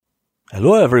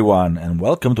Hello everyone, and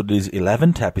welcome to this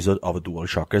 11th episode of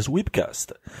DualShockers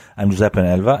Webcast. I'm Giuseppe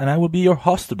Nelva, and I will be your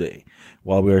host today.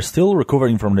 While we are still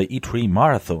recovering from the E3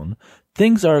 marathon,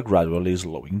 things are gradually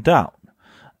slowing down.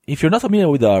 If you're not familiar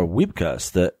with our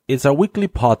Webcast, it's a weekly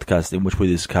podcast in which we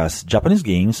discuss Japanese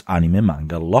games, anime,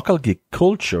 manga, local geek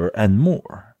culture, and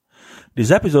more.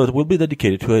 This episode will be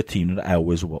dedicated to a theme that I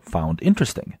always found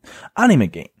interesting: anime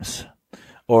games.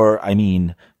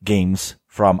 Games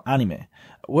from anime.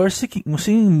 We're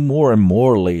seeing more and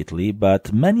more lately,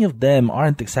 but many of them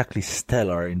aren't exactly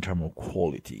stellar in terms of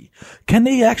quality. Can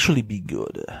they actually be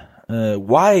good?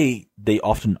 Why they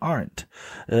often aren't?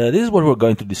 This is what we're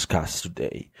going to discuss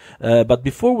today. But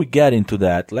before we get into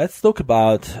that, let's talk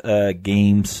about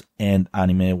games and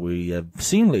anime we have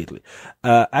seen lately.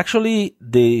 Actually,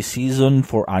 the season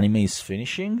for anime is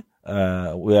finishing.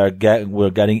 We're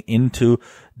getting into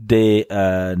the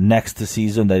next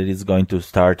season that is going to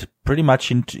start pretty much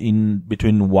in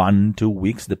between 1-2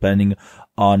 weeks, depending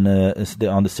on the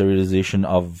serialization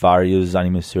of various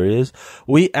anime series.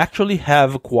 We actually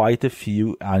have quite a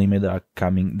few anime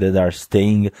that are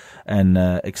staying and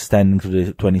extending to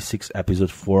the 26 episode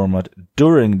format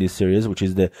during this series, which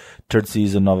is the third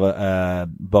season of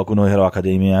Boku no Hero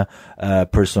Academia,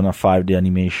 Persona 5 the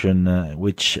animation,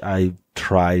 which I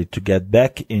tried to get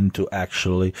back into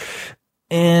actually.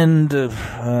 And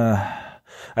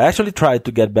I actually tried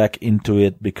to get back into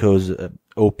it because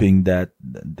hoping that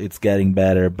it's getting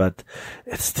better, but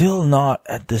it's still not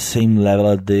at the same level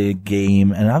as the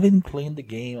game. And I've been playing the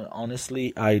game,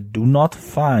 honestly, I do not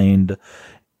find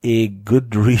a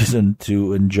good reason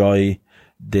to enjoy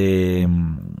the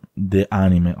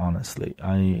anime, honestly.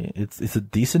 It's a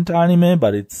decent anime,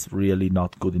 but it's really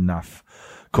not good enough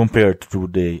compared to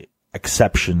the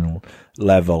exceptional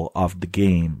level of the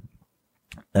game.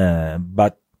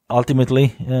 But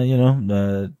ultimately,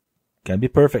 can be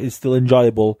perfect. It's still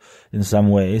enjoyable in some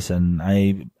ways, and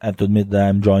I have to admit that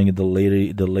I'm enjoying the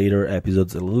later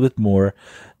episodes a little bit more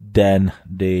than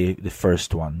the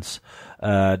first ones.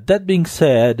 That being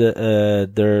said,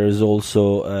 there's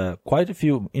also quite a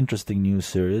few interesting new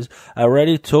series. I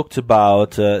already talked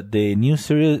about the new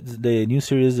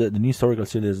historical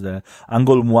series, the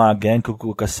Angolmois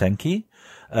Genkoku Kasenki.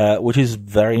 Which is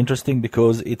very interesting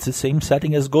because it's the same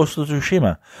setting as Ghost of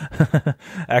Tsushima.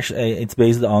 Actually, it's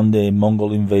based on the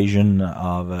Mongol invasion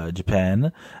of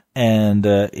Japan, and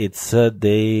it's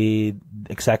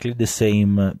exactly the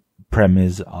same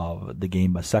premise of the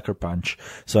game by Sucker Punch.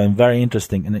 So I'm very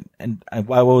interesting, and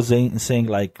I was saying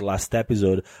like last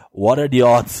episode, what are the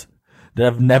odds? There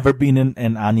have never been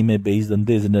an anime based on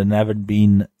this, and there never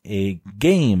been a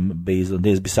game based on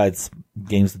this, besides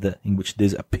games in which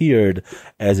this appeared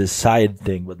as a side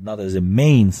thing, but not as a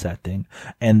main setting.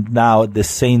 And now at the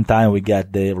same time we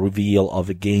get the reveal of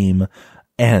a game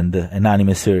and an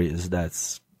anime series.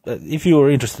 That's, if you are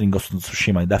interested in Ghost of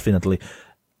Tsushima,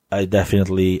 I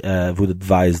definitely would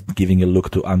advise giving a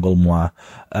look to Angolmois.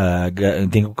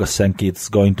 Genkoku Kasenki, it's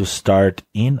going to start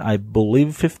in, I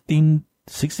believe, 16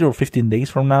 or 15 days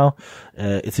from now.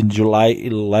 It's in July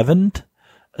 11th.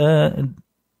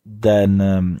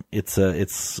 Then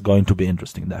it's going to be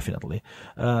interesting, definitely.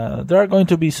 There are going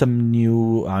to be some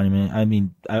new anime. I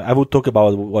mean, I would talk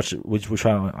about which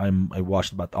I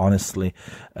watched, but honestly,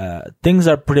 things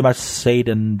are pretty much said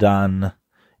and done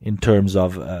in terms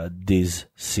of this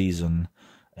season,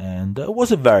 and it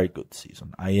was a very good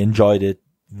season. I enjoyed it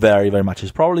very, very much.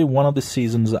 It's probably one of the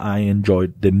seasons I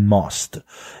enjoyed the most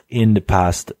in the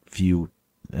past few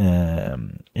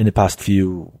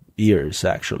years,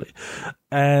 actually.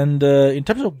 And in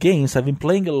terms of games, I've been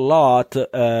playing a lot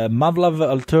Mavlov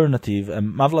Alternative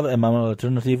and Mavlov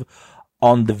Alternative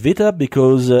on the Vita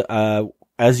because,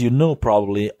 as you know,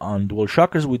 probably on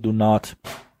DualShockers we do not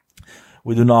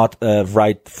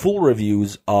write full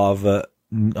reviews of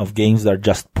games that are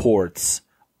just ports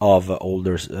of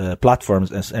older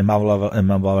platforms, and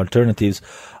Mavlov Alternatives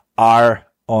are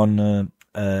on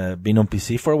been on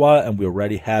PC for a while, and we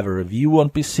already have a review on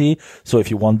PC. So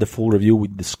if you want the full review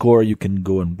with the score, you can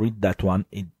go and read that one.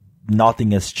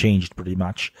 Nothing has changed pretty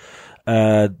much.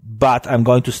 But I'm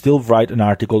going to still write an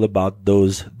article about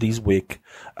those this week,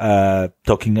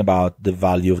 talking about the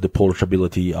value of the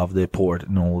portability of the port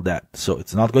and all that. So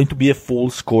it's not going to be a full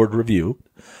scored review,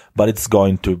 but it's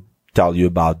going to tell you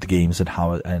about the games and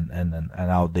how and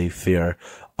how they fare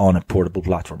on a portable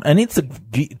platform. And it's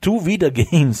two Vita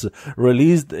games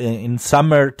released in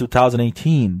summer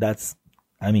 2018. That's,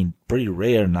 pretty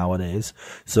rare nowadays.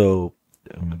 So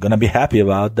I'm gonna be happy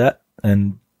about that.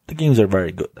 And the games are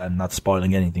very good. I'm not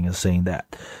spoiling anything and saying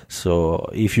that. So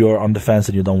if you're on the fence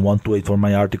and you don't want to wait for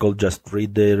my article, just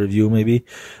read the review maybe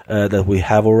that we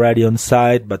have already on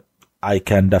site. But I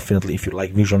can definitely, if you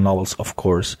like visual novels, of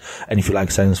course, and if you like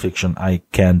science fiction, I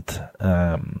can't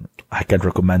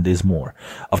recommend this more.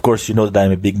 Of course, you know that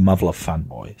I'm a big Mavlov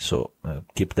fanboy, so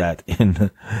keep that in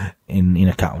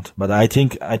account. But I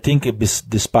think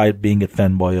despite being a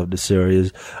fanboy of the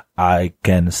series, I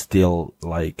can still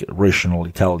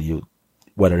rationally tell you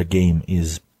whether a game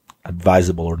is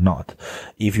advisable or not.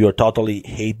 If you totally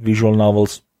hate visual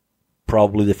novels,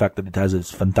 probably the fact that it has a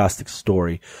fantastic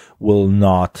story will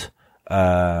not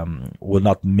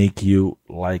make you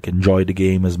enjoy the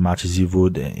game as much as you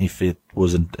would if it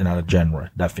wasn't another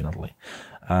genre, definitely.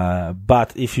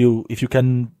 But if you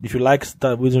like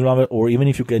visual novel, or even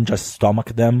if you can just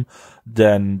stomach them,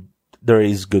 then there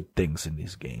is good things in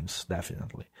these games,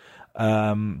 definitely.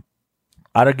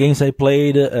 Other games I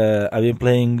played, I've been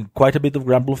playing quite a bit of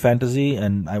Granblue Fantasy,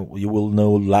 and you will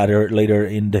know later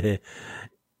in the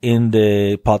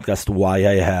podcast why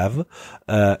I have.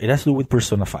 It has to do with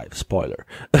Persona 5. Spoiler.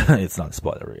 It's not a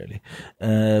spoiler, really.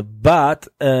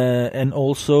 And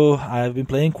also, I've been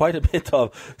playing quite a bit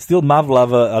of still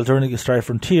Mavlov, Alternative Strike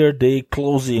Frontier, the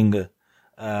closing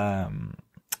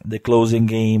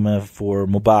game for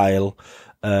mobile,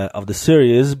 of the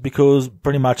series, because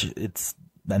pretty much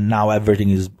and now everything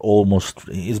is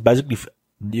basically,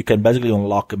 you can basically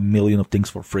unlock 1 million of things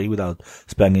for free without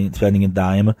spending a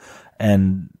dime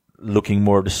and looking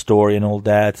more at the story and all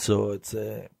that. So it's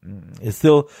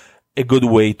still a good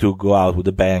way to go out with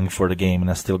a bang for the game, and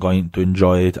I'm still going to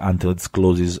enjoy it until it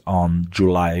closes on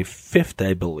July 5th,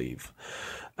 I believe.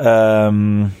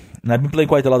 And I've been playing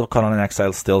quite a lot of Conan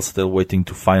Exile still waiting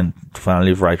to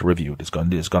finally write a review. It's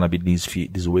gonna be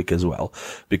this week as well,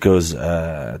 because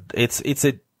it's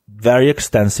a very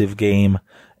extensive game,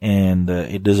 and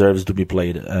it deserves to be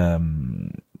played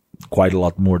quite a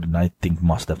lot more than I think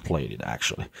must have played it,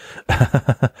 actually,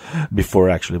 before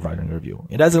actually writing a review.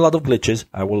 It has a lot of glitches,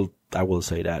 I will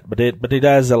say that, but it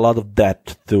has a lot of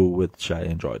depth too, which I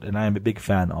enjoyed, and I am a big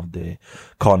fan of the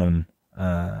Conan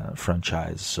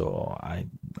franchise, so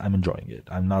I'm enjoying it.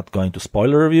 I'm not going to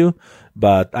spoil a review,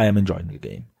 but I am enjoying the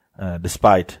game,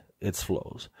 despite its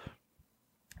flaws.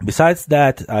 Besides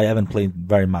that, I haven't played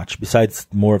very much, besides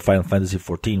more Final Fantasy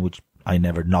XIV, which I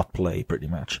never not play, pretty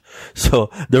much.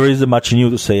 So there isn't much new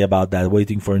to say about that.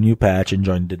 Waiting for a new patch,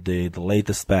 enjoying the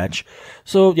latest patch.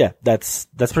 So yeah, that's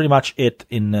pretty much it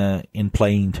in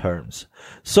playing terms.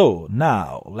 So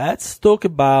now let's talk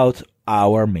about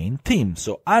our main theme.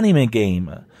 So anime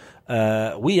game.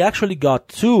 We actually got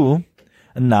 2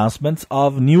 announcements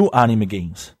of new anime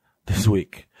games this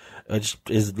week. Which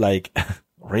is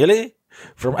really?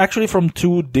 From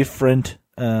 2 different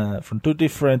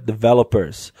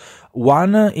developers.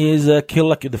 One is Kill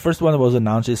la Kill. The first one that was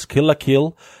announced is Kill la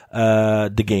Kill,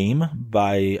 the game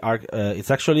by Arc.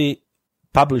 It's actually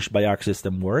published by Arc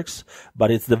System Works,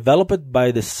 but it's developed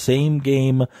by the same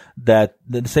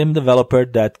developer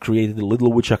that created the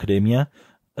Little Witch Academia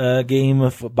game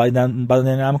by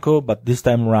Namco, but this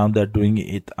time around they're doing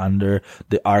it under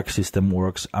the Arc System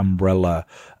Works umbrella.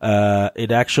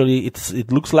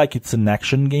 It looks like it's an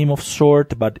action game of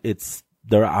sort, but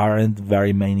there aren't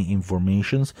very many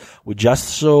informations. We just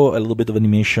saw a little bit of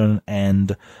animation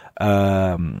and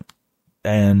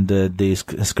the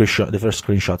first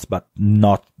screenshots, but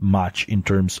not much in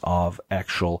terms of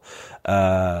actual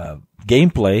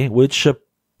gameplay, which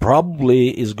probably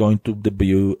is going to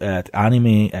debut at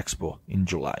Anime Expo in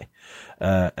July.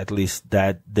 At least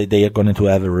that they are going to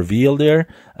have a reveal there.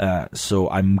 So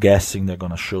I'm guessing they're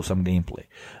going to show some gameplay.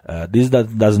 This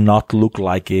does not look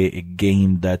like a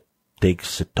game that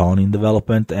takes a ton in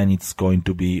development, and it's going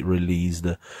to be released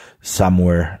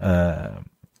somewhere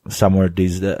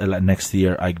this next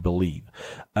year, I believe.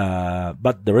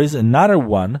 But there is another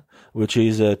one, which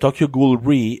is Tokyo Ghoul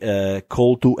Re,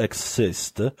 Call to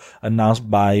Exist, announced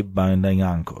by Bandai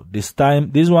Namco.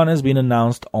 This one has been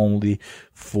announced only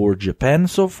for Japan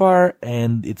so far,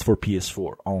 and it's for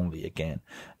PS4 only again.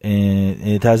 And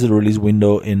it has a release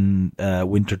window in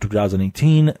winter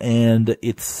 2018, and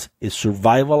it's a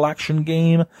survival action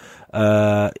game.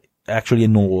 Actually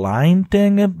an online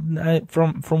thing,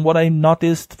 from what I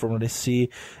noticed, from what I see.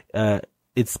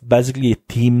 It's basically a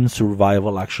team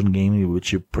survival action game in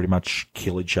which you pretty much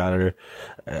kill each other.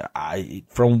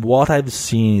 From what I've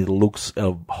seen, it looks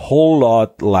a whole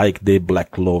lot like the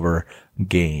Black Clover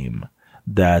game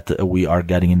that we are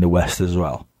getting in the West as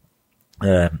well.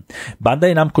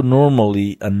 Bandai Namco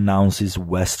normally announces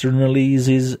Western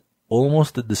releases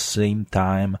almost at the same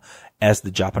time as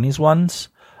the Japanese ones.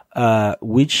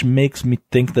 which makes me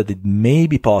think that it may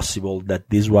be possible that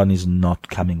this one is not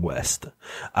coming west.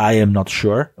 I am not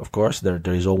sure, of course. There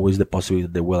is always the possibility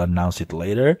that they will announce it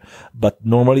later, but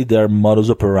normally their modus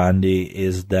operandi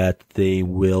is that they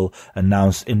will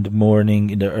announce in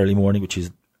the early morning, which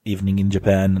is evening in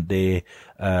Japan, the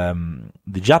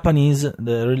Japanese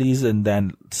the release, and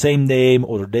then same day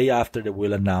or the day after they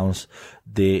will announce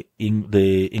the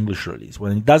English release.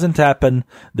 When it doesn't happen,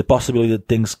 the possibility that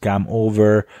things come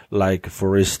over, like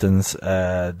for instance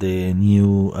the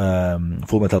new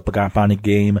Full Metal Panic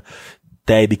game,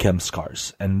 they become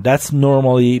scarce, and that's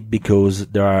normally because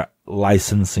there are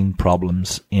licensing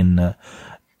problems in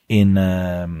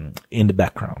the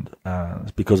background,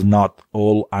 because not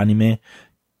all anime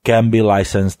can be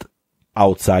licensed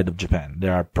outside of Japan.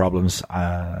 There are problems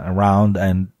around,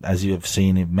 and as you have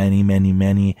seen in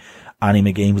many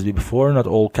anime games before, not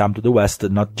all come to the West,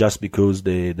 not just because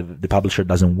the publisher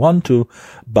doesn't want to,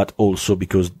 but also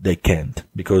because they can't,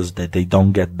 because they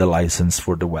don't get the license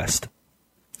for the West.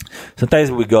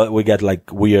 Sometimes we get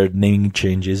like weird naming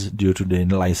changes due to the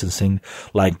licensing,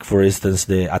 like for instance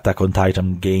the Attack on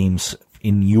Titan games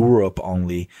in Europe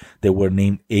only, they were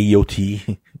named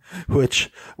AOT, which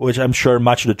I'm sure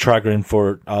much the chagrin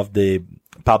of the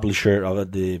publisher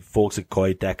of the folks at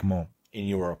Koei Tecmo in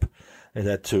Europe. They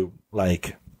had to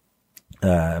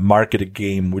market a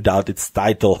game without its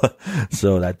title.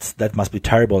 So that must be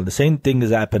terrible. And the same thing has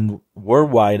happened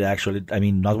worldwide, actually. I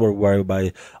mean, not worldwide,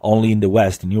 but only in the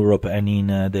West, in Europe and in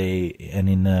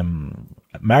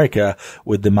America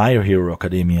with the My Hero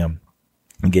Academia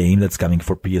game that's coming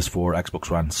for PS4,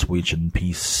 Xbox One, Switch, and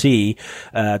PC.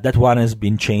 That one has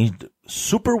been changed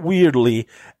super weirdly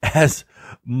as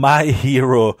My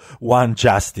Hero One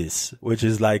Justice, which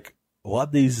is like,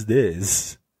 what is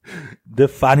this? The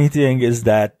funny thing is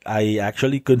that I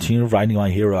actually continue writing My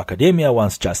Hero Academia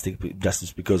One's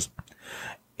Justice because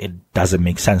it doesn't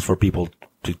make sense for people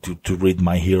to read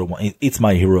My Hero One. It's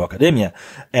My Hero Academia.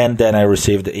 And then I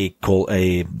received a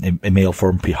mail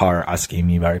from PR asking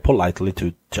me very politely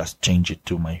to just change it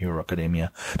to My Hero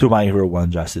Academia, to My Hero One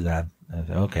Justice. And I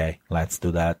said, okay, let's do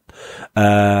that.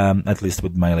 At least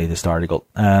with my latest article,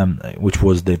 which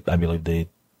was I believe the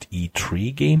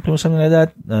E3 gameplay or something like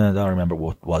that. I don't remember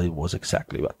what it was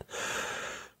exactly, but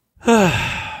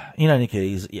in any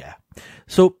case, yeah.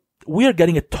 So we are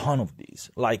getting a ton of these.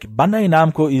 Like Bandai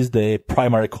Namco is the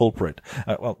primary culprit.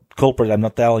 Culprit, I'm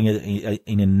not telling it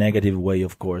in a negative way,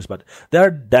 of course, but they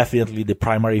are definitely the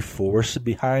primary force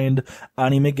behind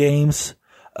anime games.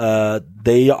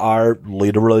 They are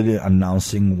literally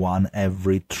announcing one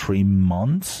every 3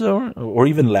 months or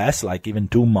even less, like even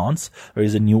 2 months. There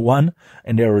is a new one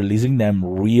and they're releasing them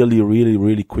really, really,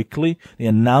 really quickly. They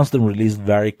announced and released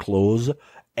very close,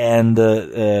 and,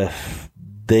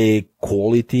 the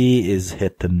quality is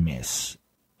hit and miss,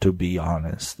 to be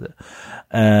honest.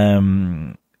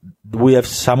 We have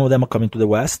some of them are coming to the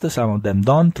West, some of them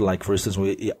don't. Like, for instance,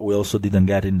 we also didn't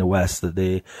get in the West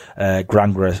the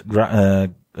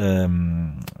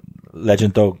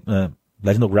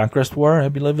Legend of Grancrest War, I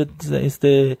believe it's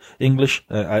the English.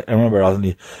 I remember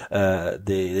only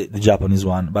the Japanese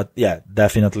one, but yeah,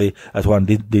 definitely that one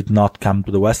did not come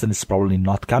to the West, and it's probably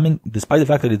not coming, despite the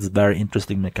fact that it's very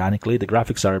interesting mechanically. The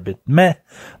graphics are a bit meh,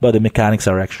 but the mechanics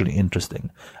are actually interesting.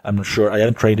 I'm not sure. I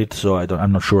haven't tried it, so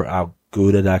I'm not sure how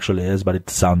good it actually is, but it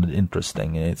sounded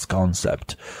interesting in its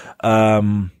concept.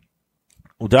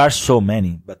 There are so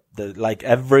many, but like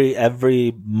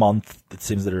every month it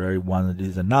seems that there is one that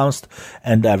is announced,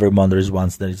 and every month there is one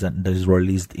that is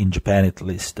released in Japan at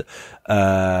least.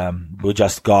 We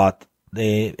just got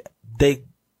the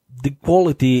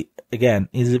quality again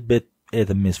is a bit hit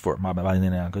and miss for Bandai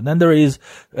Namco. Then there is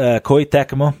Koei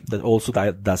Tecmo that also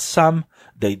does some.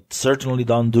 They certainly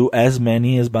don't do as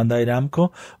many as Bandai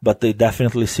Namco, but they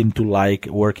definitely seem to like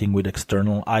working with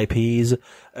external IPs.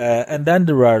 And then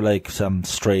there are like some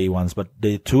stray ones, but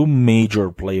the two major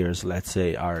players, let's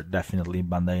say, are definitely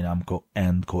Bandai Namco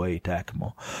and Koei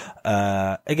Tecmo.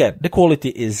 Again, the quality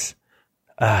is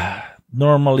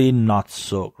normally not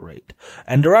so great.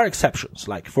 And there are exceptions,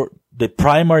 like for the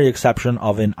primary exception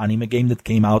of an anime game that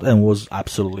came out and was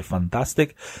absolutely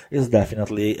fantastic is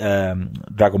definitely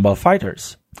Dragon Ball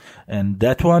FighterZ. And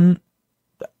that one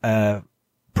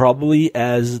probably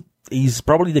is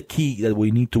probably the key that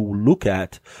we need to look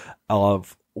at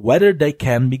of whether they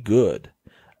can be good.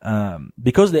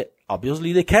 Because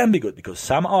obviously they can be good, because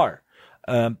some are.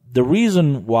 The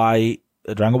reason why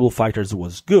Dragon Ball FighterZ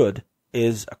was good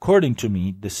is, according to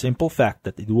me, the simple fact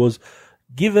that it was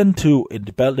given to a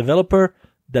developer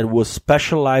that was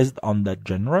specialized on that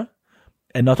genre.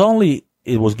 And not only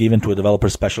it was given to a developer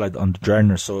specialized on the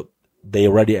genre, so they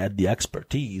already had the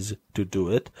expertise to do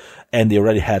it, and they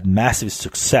already had massive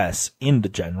success in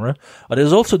the genre. But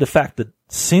there's also the fact that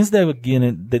since they've given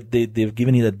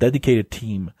it a dedicated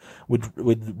team with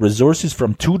resources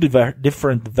from two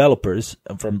different developers,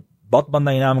 from both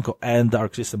Bandai Namco and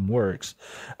Arc System Works,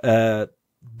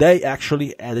 they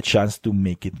actually had a chance to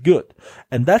make it good.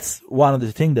 And that's one of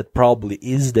the things that probably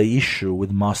is the issue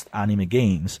with most anime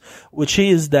games, which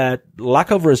is that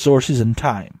lack of resources and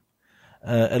time.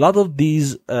 A lot of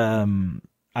these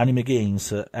anime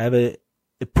games have a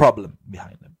problem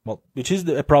behind them. Well, which is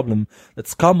a problem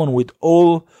that's common with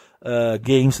all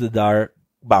games that are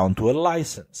bound to a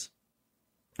license.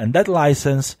 And that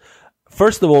license,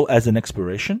 first of all, as an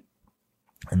expiration,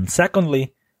 and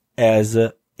secondly, as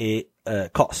a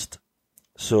cost.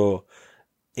 So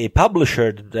a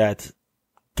publisher that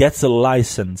gets a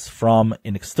license from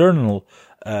an external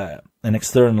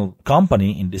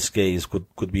company, in this case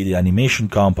could be the animation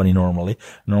company normally.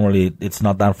 Normally it's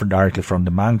not done directly from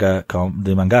the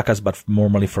mangakas, but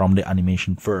normally from the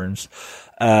animation firms.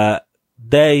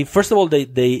 They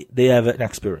have an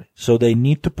expiry. So they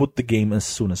need to put the game as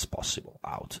soon as possible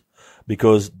out,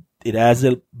 because it has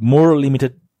a more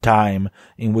limited time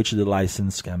in which the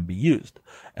license can be used.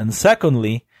 And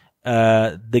secondly,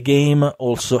 the game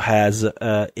also has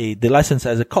the license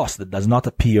has a cost that does not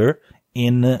appear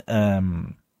in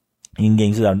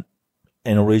games that are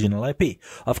an original IP.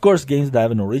 Of course, games that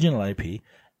have an original IP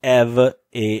have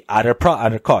other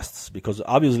costs, because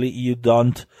obviously you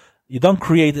don't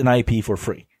create an IP for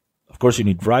free. Of course, you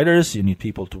need writers, you need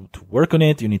people to work on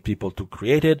it, you need people to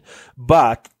create it,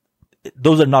 but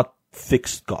those are not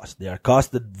fixed costs. They are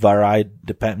costs that vary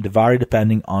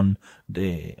depending on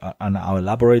how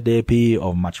elaborate the IP,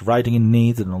 or much writing it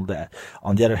needs, and all that.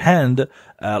 On the other hand,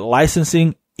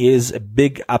 licensing is a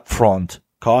big upfront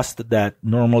cost that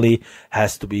normally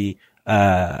has to be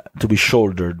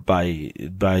shouldered by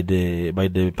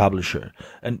the publisher.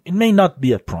 And it may not be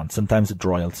upfront. Sometimes it's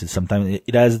royalties. Sometimes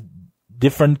it has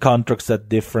different contracts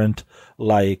that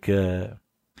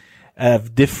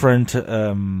have different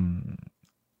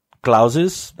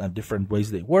clauses and different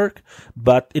ways they work,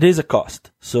 but it is a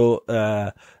cost. So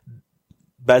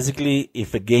basically,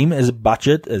 if a game has a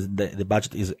budget, as the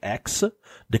budget is X,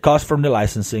 the cost from the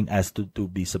licensing has to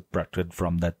be subtracted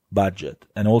from that budget,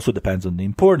 and also depends on the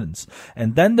importance.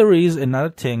 And then there is another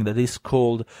thing that is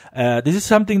called, this is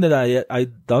something that I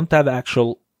don't have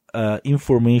actual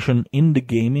information in the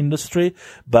game industry,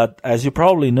 but as you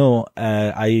probably know,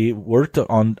 I worked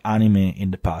on anime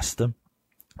in the past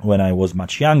when I was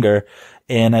much younger,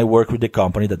 and I worked with a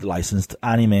company that licensed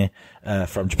anime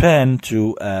from Japan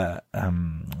to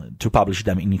publish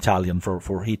them in Italian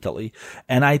for Italy.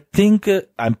 And I think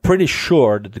I'm pretty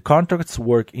sure that the contracts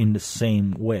work in the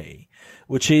same way,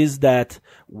 which is that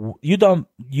you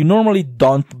normally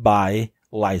don't buy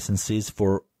licenses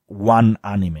for one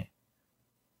anime.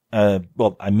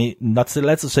 Well, I mean, let's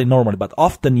say normally, but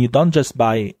often you don't just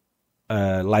buy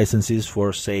licenses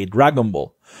for, say, Dragon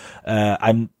Ball.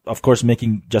 I'm of course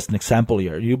making just an example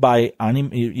here. You buy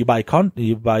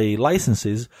you buy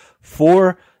licenses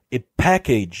for a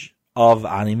package of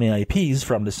anime IPs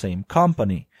from the same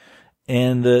company,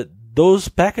 and those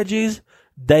packages,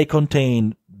 they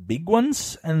contain big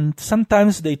ones, and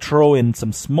sometimes they throw in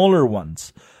some smaller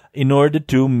ones in order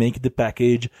to make the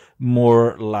package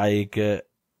more like a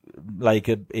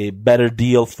better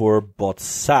deal for both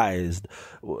sides.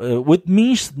 Which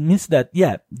means that,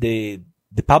 yeah, the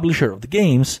publisher of the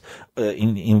games,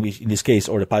 in this case,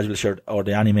 or the publisher or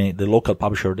the anime, the local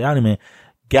publisher of the anime,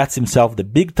 gets himself the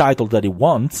big title that he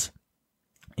wants,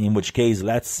 in which case,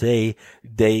 let's say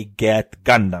they get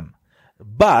Gundam.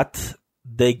 But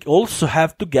they also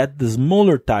have to get the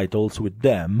smaller titles with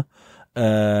them,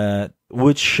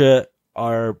 which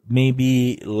are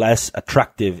maybe less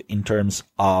attractive in terms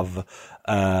of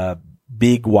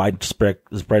big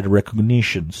widespread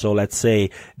recognition. So let's say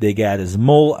they get a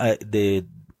small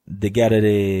they get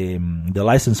the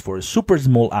license for a super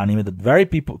small anime that very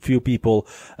few people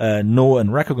know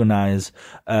and recognize.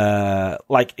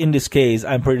 Like in this case,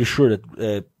 I'm pretty sure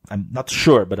that I'm not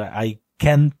sure, but I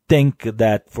can think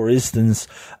that, for instance,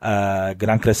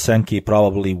 Gran Crescenki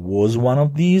probably was one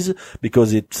of these,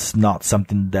 because it's not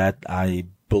something that I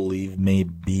believe may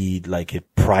be like a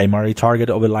primary target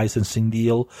of a licensing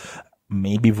deal.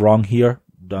 Maybe wrong here,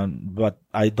 but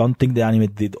I don't think the anime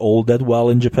did all that well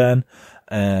in Japan,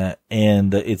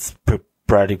 and it's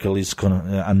practically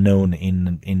unknown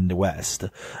in the West.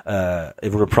 It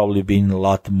would have probably been a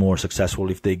lot more successful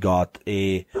if they got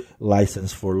a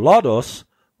license for Lodos,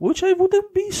 which I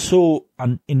wouldn't be so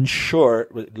unsure.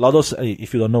 Lodos,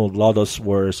 if you don't know, Lodos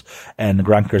Wars and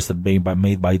Grand Crest are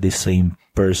made by the same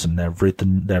person. They're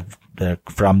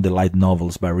from the light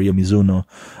novels by Ryo Mizuno,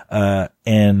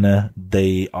 and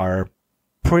they are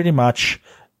pretty much,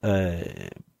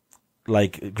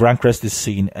 like Grand Crest is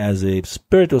seen as a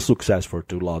spiritual success for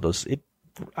Two Lodos.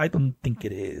 I don't think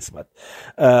it is, but,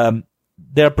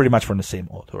 they're pretty much from the same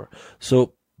author.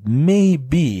 So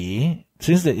maybe,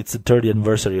 since it's the 30th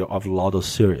anniversary of Lodos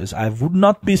series, I would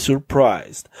not be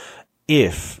surprised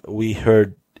if we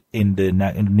heard in the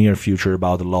near future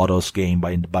about the Lodos game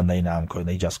by Bandai Namco, and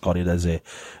they just got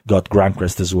Grand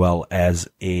Crest as well as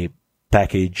a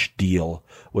package deal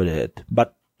with it.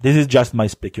 But this is just my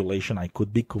speculation. I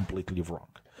could be completely wrong.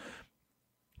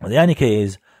 In any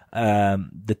case,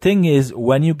 the thing is,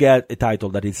 when you get a title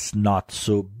that is not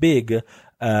so big,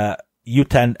 you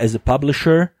tend, as a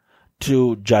publisher,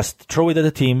 to just throw it at a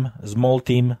team, small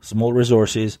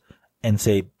resources, and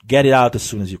say, get it out as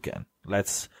soon as you can.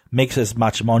 Let's make as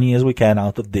much money as we can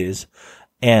out of this,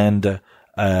 and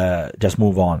just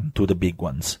move on to the big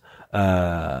ones.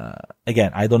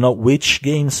 Again, I don't know which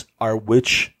games are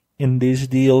which in these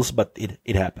deals, but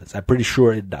it happens. I'm pretty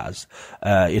sure it does.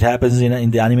 It happens in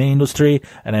the anime industry,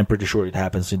 and I'm pretty sure it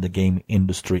happens in the game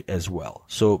industry as well.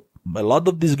 So a lot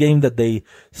of these games that they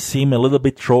seem a little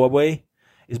bit throwaway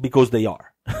is because they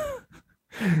are.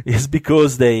 It's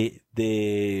because the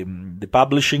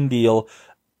publishing deal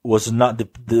was not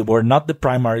were not the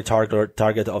primary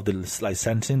target of the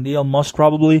licensing deal, most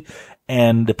probably,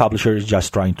 and the publisher is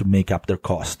just trying to make up their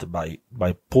cost by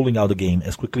pulling out the game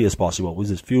as quickly as possible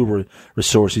with as few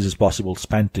resources as possible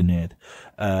spent in it,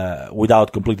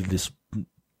 without completely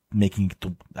making it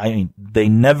they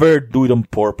never do it on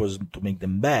purpose to make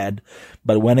them bad,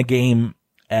 but when a game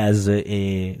has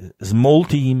a small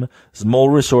team, small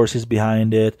resources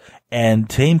behind it, and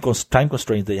time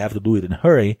constraints, they have to do it in a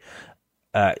hurry,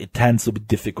 it tends to be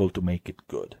difficult to make it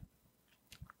good.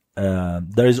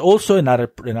 There is also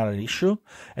another issue,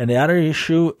 and the other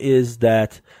issue is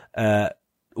that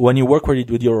when you work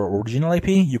with your original IP,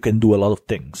 you can do a lot of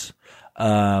things.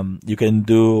 You can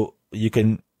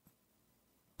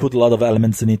put a lot of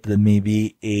elements in it that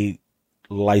maybe a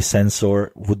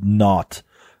licensor would not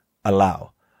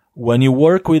allow. When you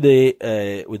work with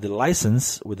a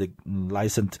licensed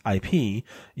IP,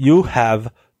 you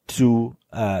have to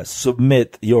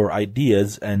submit your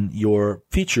ideas and your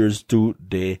features to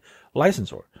the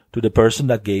licensor, to the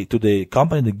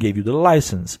company that gave you the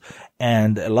license.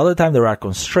 And a lot of the time there are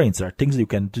constraints. There are things you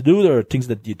can do. There are things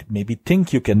that you maybe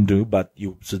think you can do, but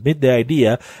you submit the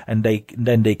idea and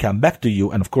then they come back to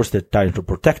you. And of course they're trying to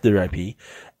protect their IP,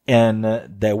 and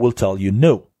they will tell you,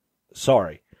 no,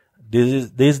 sorry.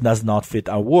 This does not fit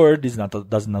our world. Does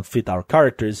not fit our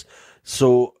characters.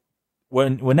 So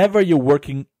whenever you're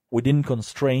working within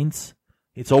constraints,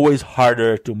 it's always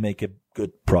harder to make a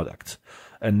good product.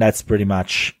 And that's pretty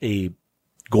much a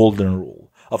golden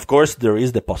rule. Of course, there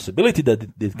is the possibility that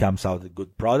it comes out a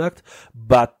good product,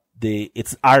 but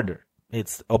it's harder.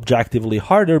 It's objectively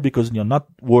harder because you're not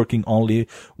working only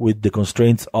with the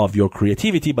constraints of your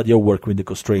creativity, but you're working with the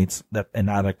constraints that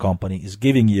another company is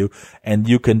giving you, and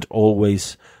you can't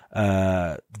always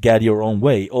get your own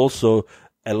way. Also,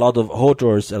 a lot of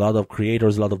authors, a lot of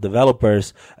creators, a lot of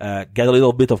developers get a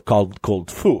little bit of cold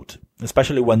food,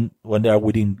 especially when they are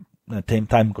within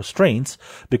time constraints,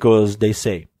 because they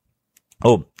say,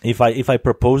 oh, if I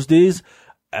propose this,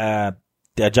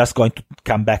 they're just going to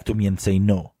come back to me and say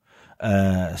no.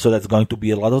 So that's going to be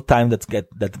a lot of time that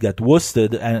get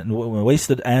wasted,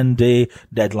 and the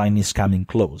deadline is coming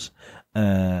close.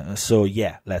 So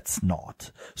yeah, let's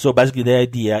not. So basically the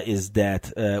idea is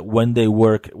that, when they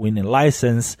work with a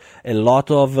license, a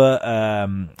lot of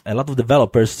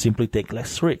developers simply take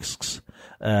less risks,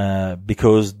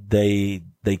 because they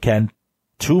can't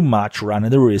too much run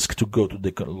the risk to go to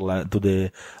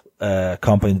the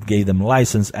company that gave them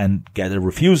license and get a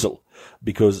refusal,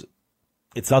 because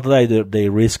it's not that they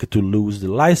risk to lose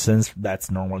the license. That's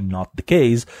normally not the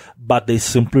case, but they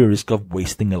simply risk of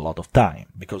wasting a lot of time,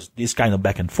 because this kind of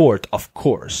back and forth, of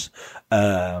course,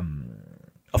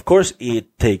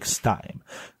 it takes time.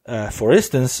 For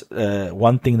instance,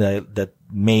 one thing that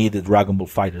made the Dragon Ball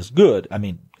FighterZ good, I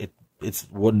mean, it's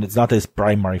not a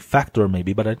primary factor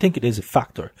maybe, but I think it is a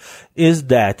factor, is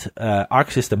that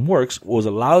Arc System Works was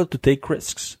allowed to take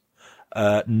risks.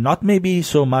 Not maybe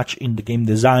so much in the game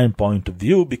design point of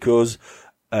view, because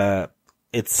the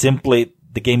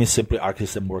game is simply Arc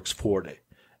System Works 4D.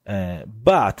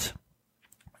 But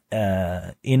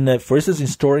for instance, in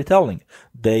storytelling,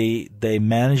 they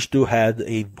managed to add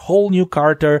a whole new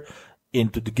character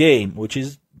into the game, which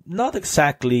is not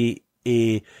exactly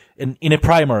in a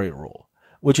primary role,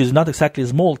 which is not exactly a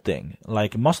small thing.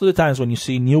 Like most of the times when you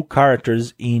see new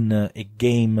characters in a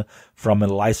game from a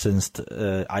licensed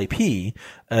IP,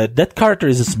 that character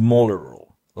is a smaller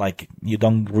role. Like you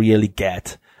don't really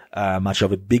get much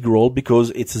of a big role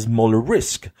because it's a smaller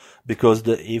risk. Because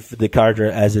if the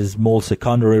character has a small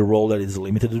secondary role that is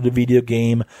limited to the video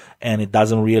game and it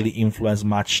doesn't really influence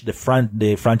much the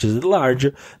franchise at large,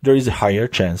 there is a higher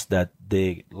chance that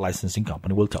the licensing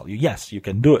company will tell you, yes, you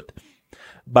can do it.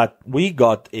 But we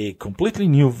got a completely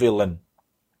new villain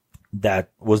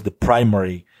that was the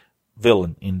primary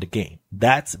villain in the game.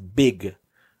 That's big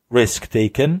risk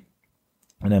taken.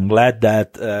 And I'm glad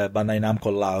that Bandai Namco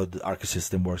allowed Arc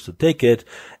System Works to take it.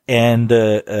 And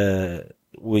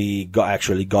we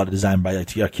actually got it designed by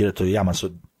Akira Toriyama,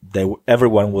 so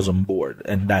everyone was on board.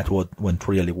 And that went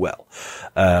really well.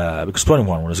 Because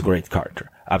 21 was a great character.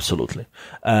 Absolutely.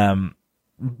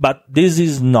 But this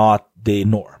is not the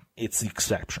norm. It's the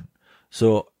exception.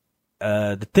 So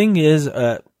the thing is,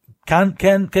 can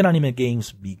anime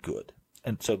games be good?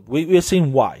 And so we're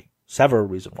seeing why. Several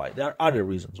reasons why. There are other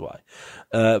reasons why.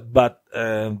 But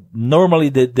normally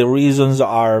the reasons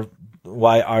are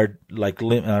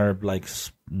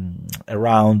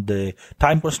around the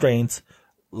time constraints,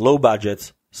 low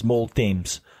budgets, small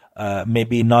teams,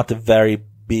 maybe not a very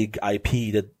big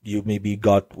IP that you maybe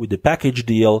got with the package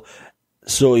deal.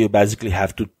 So you basically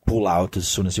have to pull out as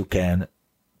soon as you can,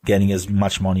 getting as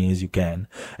much money as you can.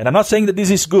 And I'm not saying that this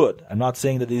is good. I'm not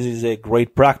saying that this is a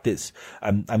great practice.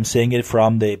 I'm saying it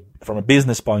from a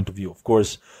business point of view. Of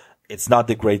course, it's not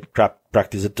the great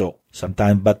practice at all.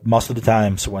 Sometimes, but most of the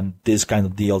times when these kind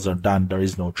of deals are done, there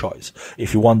is no choice.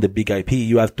 If you want the big IP,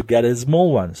 you have to get the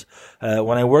small ones.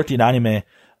 When I worked in anime,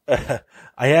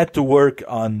 I had to work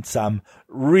on some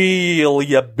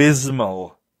really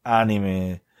abysmal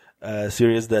anime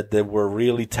series that they were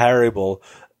really terrible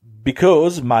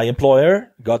because my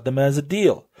employer got them as a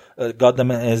deal, got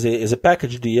them as a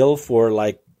package deal for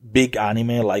like big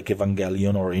anime like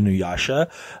Evangelion or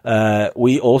Inuyasha.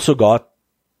 We also got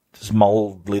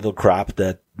small little crap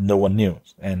that no one knew,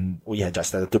 and we had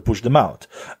just had to push them out.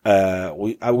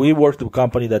 We worked with a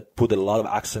company that put a lot of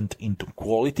accent into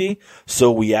quality,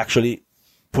 so we actually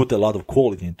put a lot of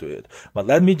quality into it. But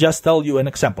let me just tell you an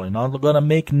example. I'm not gonna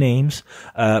make names,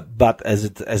 but as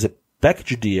a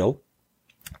package deal,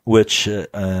 which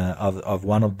of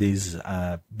one of these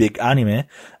big anime,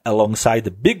 alongside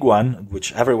the big one,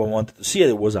 which everyone wanted to see.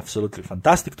 It was absolutely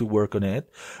fantastic to work on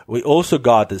it. We also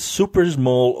got a super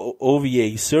small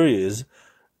OVA series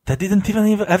that didn't even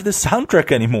have the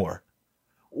soundtrack anymore.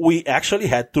 We actually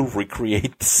had to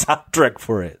recreate the soundtrack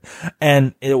for it,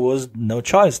 and it was no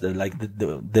choice.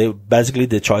 Basically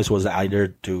the choice was either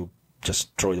to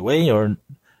just throw it away or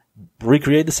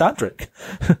recreate the soundtrack.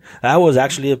 That was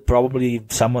actually probably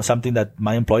something that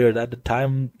my employer at the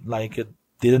time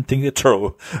didn't think it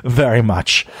through very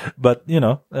much. But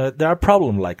there are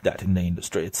problems like that in the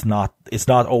industry. It's not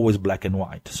always black and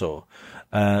white. So,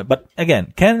 but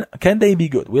again, can they be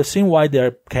good? We've seen why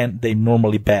they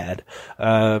normally bad.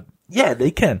 Yeah,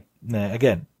 they can.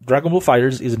 Again, Dragon Ball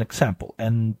FighterZ is an example,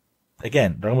 and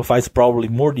again, Dragon Ball FighterZ is probably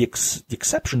more the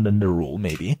exception than the rule,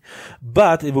 maybe.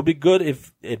 But it would be good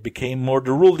if it became more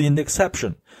the rule than the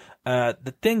exception.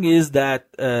 The thing is that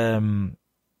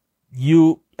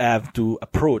you have to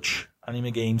approach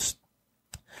anime games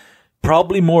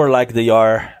probably more like they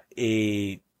are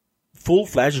a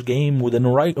full-fledged game with an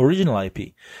original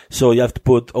IP. So you have to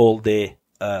put all the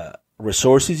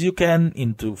resources you can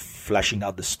into fleshing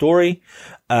out the story.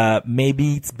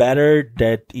 Maybe it's better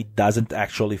that it doesn't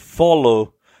actually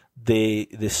follow the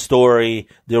story,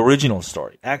 the original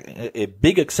story. A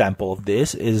big example of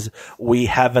this is we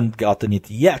haven't gotten it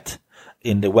yet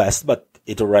in the West, but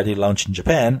it already launched in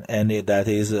Japan, and that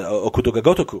is Okuto ga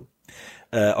Gotoku.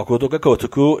 Okuto ga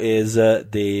Gotoku is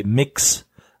the mix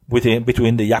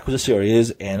between the Yakuza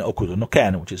series and Okuto no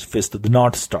Ken, which is Fist of the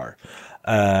North Star.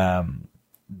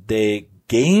 The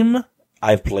game,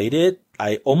 I've played it,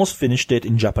 I almost finished it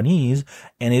in Japanese,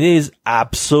 and it is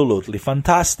absolutely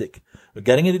fantastic. We're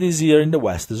getting it this year in the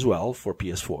West as well for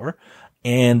PS4,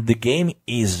 and the game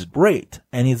is great.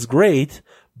 And it's great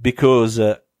because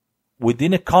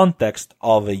within a context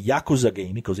of a Yakuza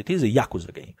game, because it is a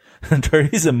Yakuza game, there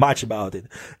isn't much about it.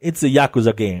 It's a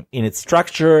Yakuza game in its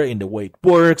structure, in the way it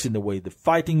works, in the way the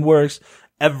fighting works.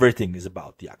 Everything is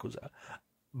about Yakuza.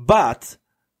 But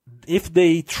if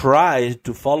they tried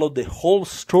to follow the whole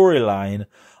storyline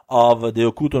of the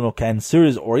Okuto no Ken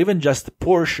series, or even just a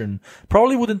portion,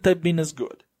 probably wouldn't have been as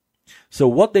good. So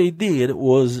what they did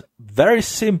was very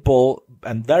simple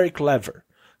and very clever.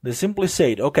 They simply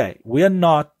said, okay, we are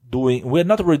not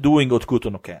redoing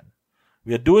Hokuto no Ken.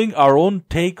 We are doing our own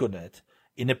take on it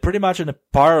pretty much in a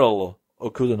parallel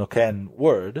Hokuto no Ken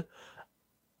world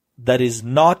that is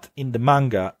not in the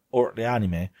manga or the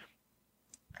anime,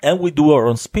 and we do our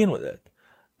own spin with it.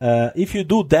 If you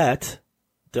do that,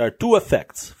 there are two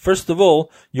effects. First of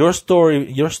all, your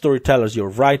storytellers, your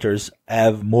writers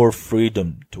have more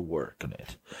freedom to work on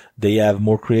it. They have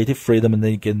more creative freedom, and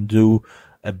they can do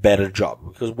a better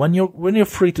job. Because when you're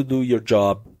free to do your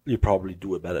job, you probably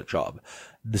do a better job.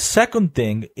 The second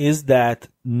thing is that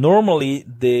normally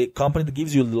the company that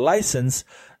gives you the license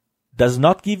does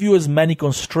not give you as many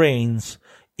constraints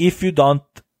if you don't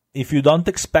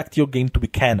expect your game to be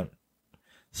canon.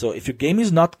 So if your game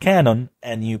is not canon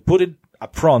and you put it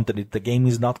up front that the game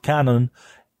is not canon,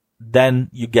 then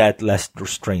you get less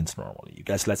restraints normally. You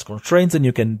get less constraints and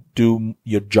you can do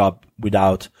your job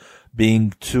without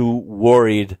being too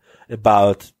worried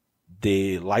about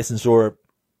the licensor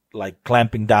like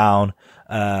clamping down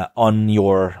on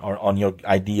your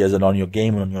ideas and on your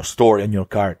game and on your story and your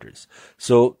characters.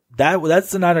 So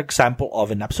that's another example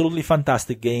of an absolutely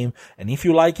fantastic game. And if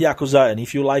you like Yakuza and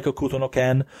if you like Hokuto no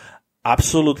Ken,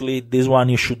 absolutely this one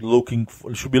you should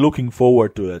be looking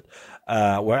forward to it.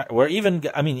 Where even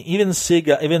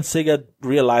Sega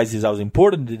realizes how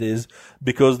important it is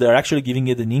because they're actually giving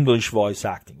it an English voice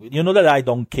acting. You know that I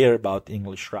don't care about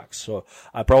English tracks, so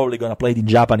I'm probably gonna play it in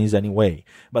Japanese anyway.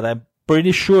 But I'm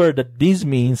pretty sure that this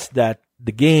means that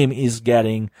the game is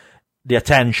getting the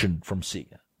attention from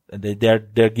Sega.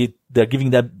 They're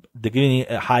giving it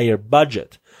a higher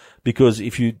budget because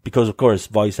of course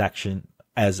voice action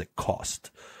has a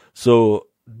cost. So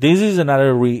this is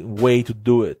another way to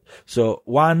do it. So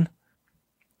one,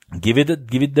 give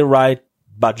it the right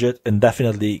budget, and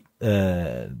definitely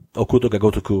Hokuto ga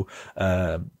Gotoku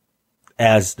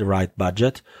has the right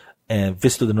budget. And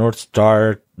Fist of the North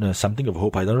Star, something of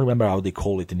hope. I don't remember how they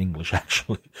call it in English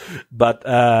actually, but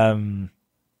in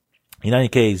any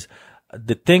case,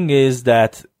 the thing is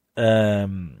that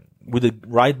with the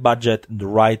right budget and the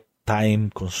right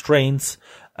time constraints,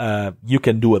 you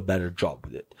can do a better job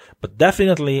with it. But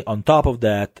definitely on top of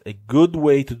that, a good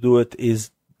way to do it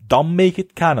is don't make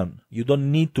it canon. You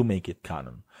don't need to make it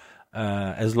canon.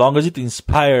 As long as it's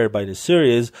inspired by the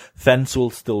series, fans will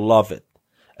still love it.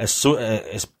 As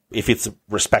if it's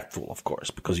respectful, of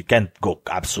course, because you can't go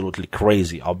absolutely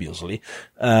crazy, obviously.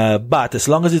 But as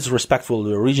long as it's respectful of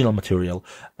the original material,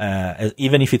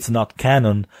 even if it's not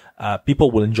canon, people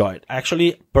will enjoy it.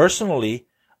 Actually, personally,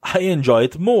 I enjoy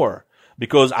it more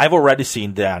because I've already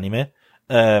seen the anime.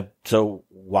 So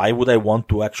why would I want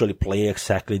to actually play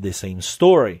exactly the same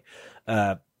story?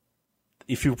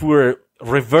 If you were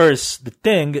reverse the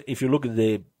thing, if you look at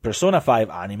the Persona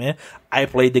 5 anime, I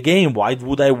played the game. Why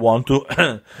would I want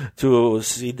to to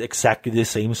see exactly the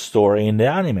same story in the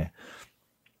anime?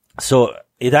 So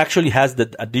it actually has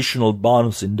that additional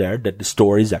bonus in there that the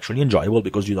story is actually enjoyable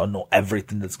because you don't know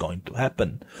everything that's going to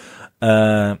happen.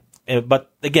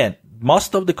 But again,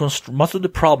 most of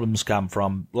the problems come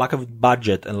from lack of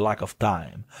budget and lack of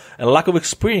time and lack of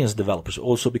experienced developers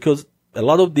also, because a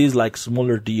lot of these like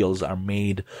smaller deals are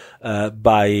made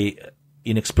by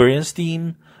inexperienced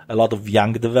team. A lot of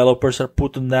young developers are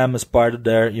put on them as part of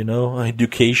their,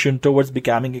 education towards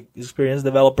becoming experienced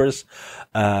developers.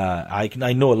 I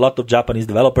know a lot of Japanese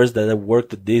developers that have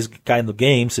worked at these kind of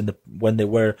games when they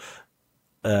were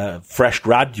fresh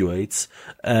graduates,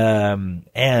 and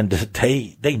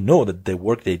they know that the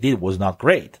work they did was not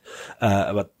great.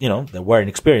 But they were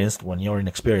inexperienced. When you're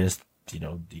inexperienced,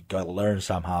 you gotta learn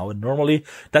somehow, and normally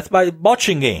that's by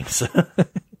watching games.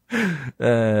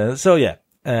 So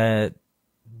yeah,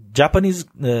 Japanese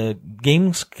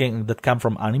games that come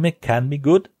from anime can be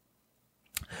good.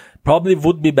 Probably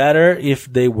would be better if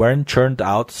they weren't churned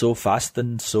out so fast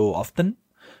and so often.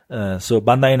 So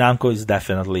Bandai Namco is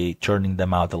definitely churning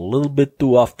them out a little bit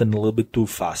too often, a little bit too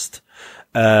fast.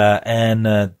 And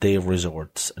the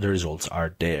results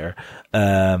are there.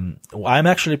 I'm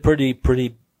actually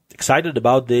pretty excited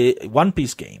about the One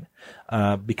Piece game,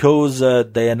 because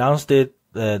they announced it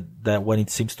that when it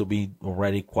seems to be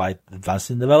already quite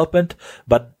advanced in development,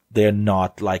 but they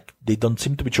don't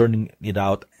seem to be churning it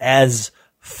out as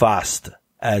fast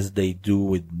as they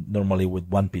do normally with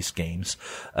One Piece games.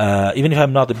 Even if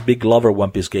I'm not a big lover of One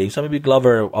Piece games, I'm a big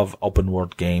lover of open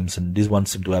world games, and these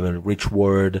ones seem to have a rich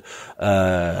world.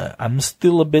 I'm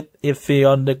still a bit iffy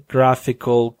on the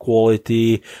graphical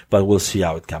quality, but we'll see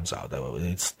how it comes out.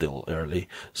 It's still early,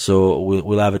 so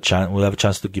we'll have a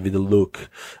chance to give it a look.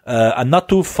 I'm not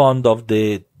too fond of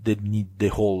the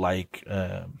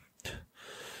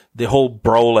whole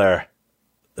brawler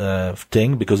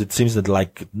thing, because it seems that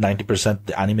like 90% of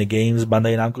the anime games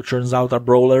Bandai Namco churns out are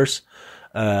brawlers.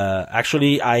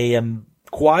 Actually, I am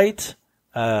quite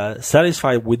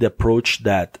satisfied with the approach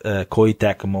that Koei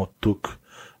Tecmo took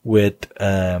with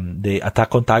the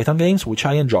Attack on Titan games, which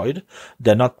I enjoyed.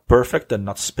 They're not perfect, they're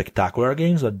not spectacular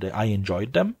games, but I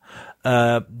enjoyed them.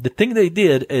 The thing they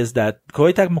did is that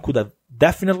Koei Tecmo could have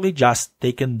definitely just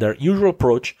taken their usual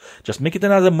approach, just make it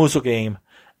another Musou game,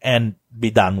 and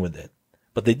be done with it.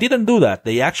 But they didn't do that.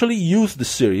 They actually used the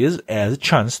series as a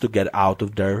chance to get out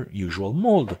of their usual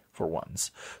mold for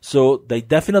once. So they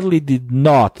definitely did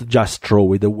not just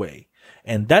throw it away.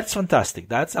 And that's fantastic.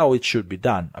 That's how it should be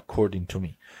done, according to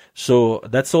me. So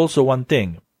that's also one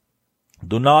thing.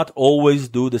 Do not always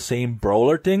do the same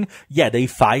brawler thing. Yeah, they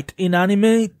fight in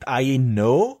anime, I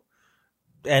know.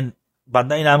 And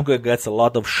Bandai Namco gets a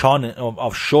lot of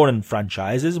shonen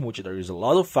franchises, in which there is a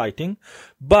lot of fighting.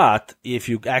 But if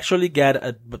you actually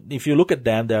if you look at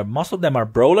them, most of them are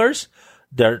brawlers.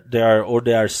 They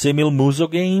are simul Musou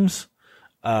games.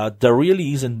 There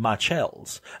really isn't much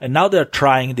else. And now they're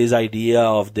trying this idea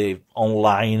of the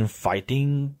online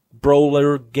fighting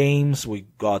brawler games. We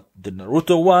got the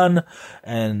Naruto one,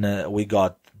 and we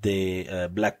got the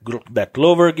Black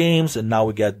Clover games, and now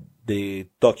we get the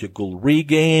Tokyo Ghoul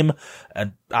Re-game,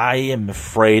 and I am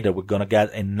afraid that we're gonna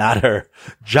get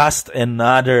just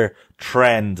another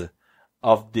trend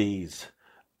of these,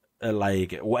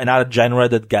 like another genre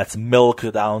that gets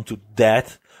milked down to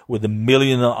death with a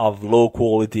million of low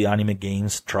quality anime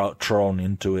games thrown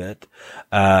into it,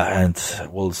 and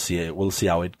we'll see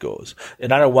how it goes.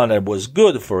 Another one that was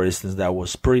good, for instance, that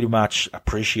was pretty much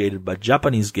appreciated by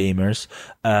Japanese gamers,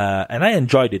 and I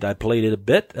enjoyed it. I played it a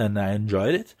bit and I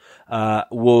enjoyed it.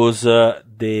 Was the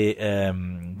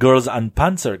Girls and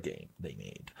Panzer game they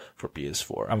made for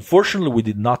PS4. Unfortunately, we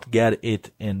did not get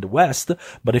it in the West,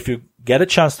 but if you get a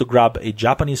chance to grab a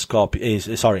Japanese copy,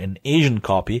 an Asian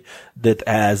copy that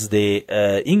has the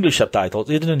English subtitles,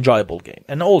 it's an enjoyable game.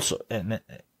 And also,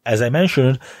 as I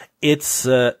mentioned, it's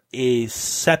a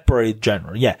separate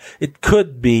genre. Yeah, it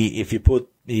could be,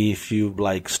 if you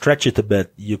like stretch it a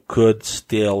bit, you could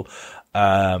still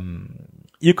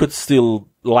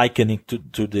liken it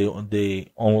to the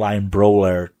online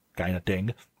brawler kind of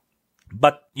thing.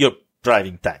 But you're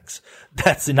driving tanks.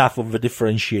 That's enough of a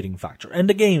differentiating factor. And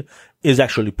the game is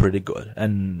actually pretty good.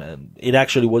 And it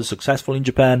actually was successful in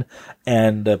Japan,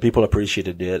 and people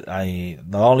appreciated it.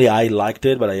 Not only I liked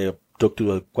it, but I talked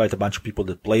to quite a bunch of people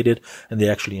that played it, and they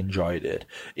actually enjoyed it.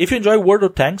 If you enjoy World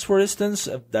of Tanks, for instance,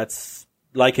 that's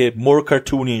like a more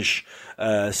cartoonish,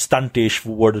 stuntish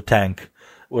World of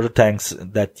Tanks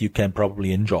that you can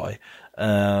probably enjoy.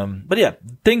 But yeah,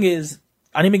 the thing is,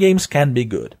 anime games can be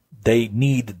good. They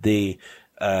need the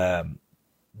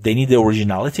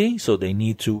originality, so they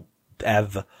need to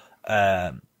have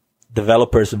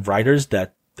developers and writers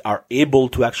that are able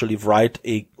to actually write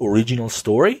a original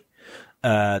story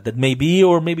that maybe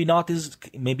or maybe not is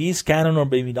canon or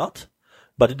maybe not.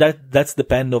 But that's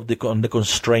depend on the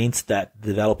constraints that the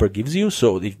developer gives you.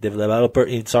 So if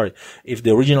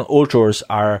the original authors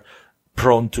are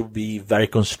prone to be very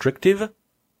constrictive,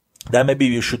 then maybe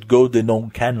you should go the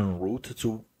non-canon route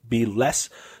to be less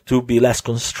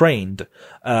constrained.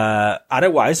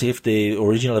 Otherwise, if the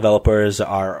original developers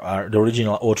the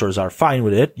original authors are fine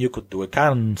with it, you could do a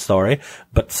canon story,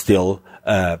 but still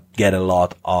get a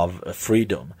lot of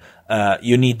freedom.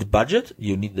 You need the budget,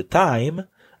 you need the time.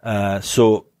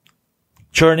 So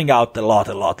churning out a lot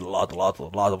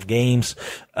of games,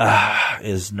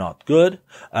 is not good.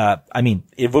 I mean,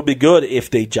 it would be good if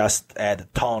they just add a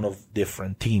ton of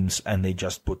different teams and they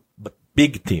just put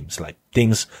big teams, like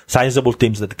sizable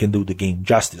teams that can do the game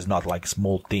justice, not like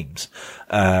small teams.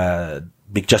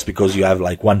 Just because you have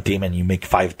like one team and you make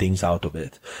 5 teams out of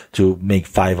it to make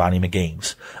 5 anime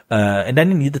games. And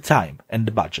then you need the time and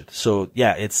the budget. So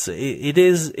yeah, it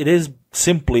is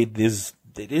simply this.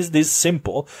 It is this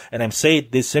simple, and I'm saying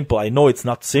this simple. I know it's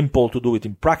not simple to do it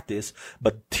in practice,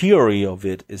 but theory of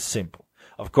it is simple.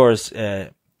 Of course,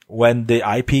 when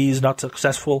the IP is not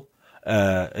successful,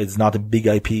 it's not a big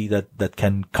IP that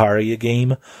can carry a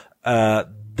game,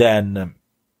 then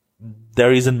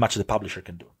there isn't much the publisher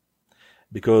can do.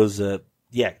 Because,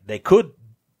 they could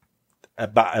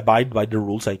abide by the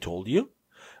rules I told you,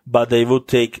 but they would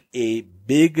take a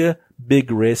big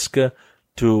risk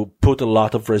to put a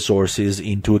lot of resources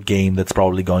into a game that's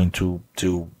probably going to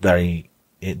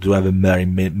have a very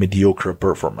mediocre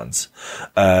performance.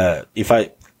 If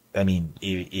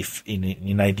in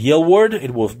an ideal world,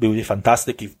 it would be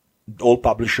fantastic if all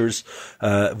publishers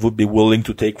would be willing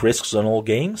to take risks on all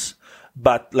games.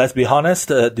 But let's be honest,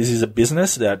 this is a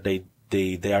business that they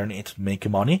they are in it to make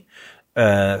money.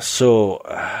 So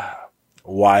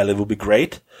while it would be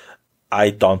great, I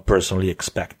don't personally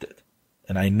expect it.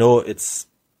 And I know it's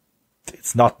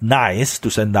not nice to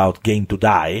send out game to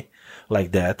die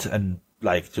like that and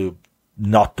like to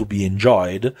not to be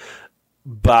enjoyed.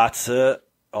 But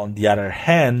on the other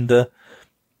hand,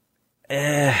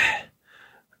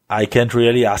 I can't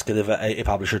really ask a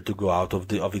publisher to go out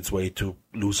of its way to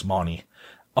lose money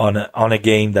on a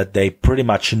game that they pretty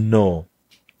much know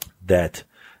that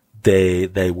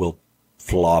they will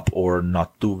flop or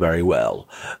not do very well.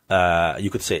 You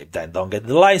could say, then don't get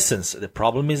the license. The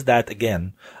problem is that,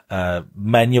 again,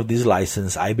 many of these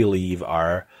licenses, I believe,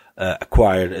 are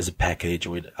acquired as a package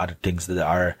with other things that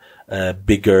are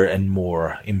bigger and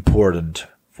more important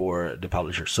for the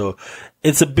publisher. So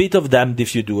it's a bit of damned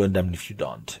if you do and damned if you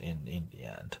don't in the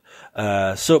end.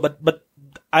 But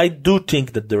I do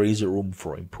think that there is a room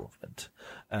for improvement.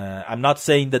 I'm not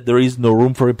saying that there is no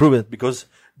room for improvement, because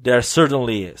there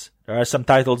certainly is. There are some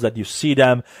titles that you see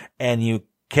them and you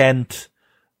can't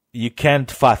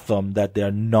fathom that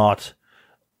they're not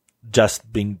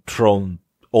just being thrown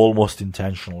almost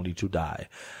intentionally to die.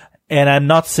 And I'm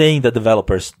not saying that the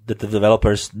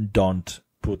developers don't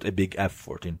put a big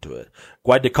effort into it.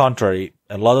 Quite the contrary.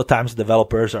 A lot of times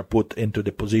developers are put into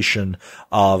the position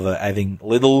of having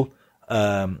little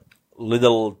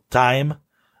time,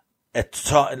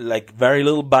 like very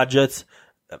little budgets,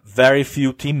 very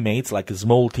few teammates, like a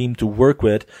small team to work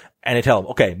with, and they tell them,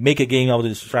 okay, make a game out of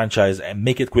this franchise and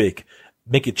make it quick,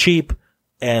 make it cheap,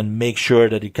 and make sure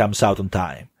that it comes out on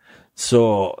time.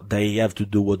 So they have to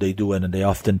do what they do, and they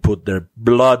often put their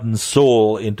blood and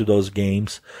soul into those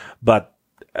games, but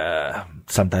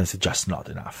sometimes it's just not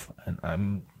enough.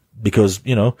 And because,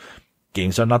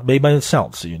 games are not made by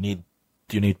themselves, so you need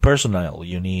personnel,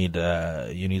 you need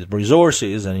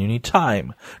resources, and you need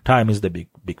time. Time is the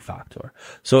big factor.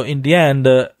 So in the end,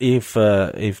 if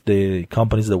the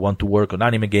companies that want to work on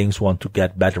anime games want to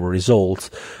get better results,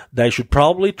 they should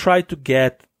probably try to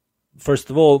get, first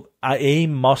of all, I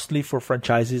aim mostly for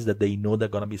franchises that they know they're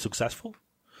gonna be successful.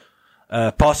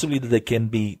 Possibly that they can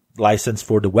be licensed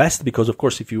for the West, because of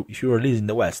course if you release in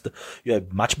the West, you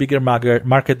have much bigger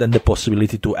market and the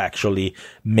possibility to actually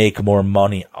make more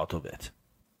money out of it.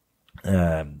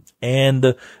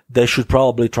 And they should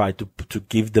probably try to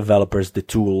give developers the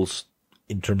tools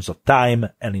in terms of time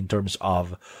and in terms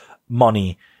of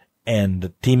money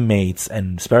and teammates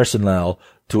and personnel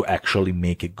to actually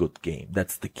make a good game.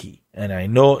 That's the key. And I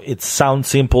know it sounds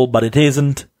simple, but it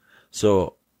isn't.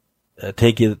 So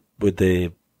take it with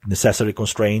the necessary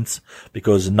constraints,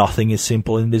 because nothing is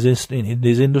simple in this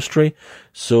industry.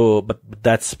 So, but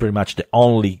that's pretty much the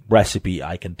only recipe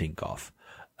I can think of.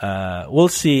 We'll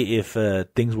see if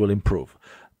things will improve.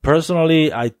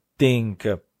 Personally, I think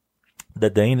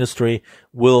that the industry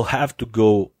will have to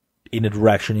go in a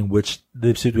direction in which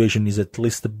the situation is at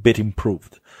least a bit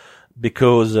improved,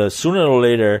 because sooner or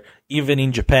later, even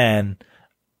in Japan,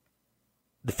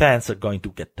 the fans are going to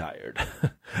get tired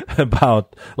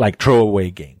about like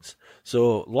throwaway games.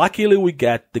 So luckily we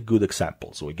get the good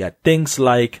examples. We get things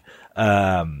like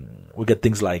Dragon Ball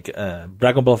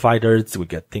FighterZ. We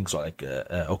get things like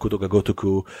Okutoga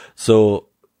Gotoku. So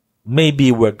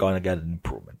maybe we're gonna get an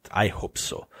improvement. I hope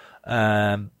so.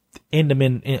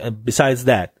 Besides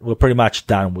that, we're pretty much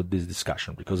done with this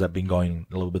discussion, because I've been going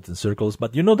a little bit in circles,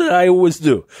 but you know that I always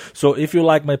do. So if you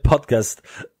like my podcast,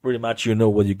 pretty much you know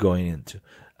what you're going into.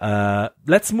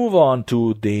 Let's move on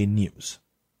to the news.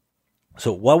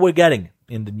 So what we're getting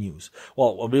in the news?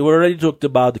 Well, we already talked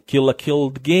about the Kill la Kill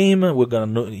game. We're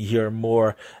gonna hear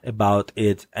more about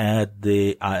it at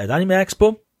Anime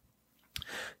Expo.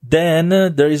 Then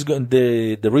there is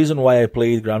the reason why I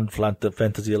played Grand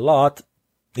Fantasy a lot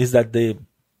is that the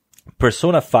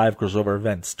Persona 5 crossover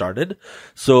event started.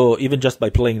 So even just by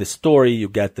playing the story, you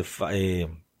get a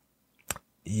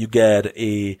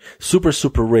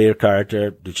super rare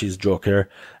character, which is Joker,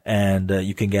 and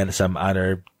you can get some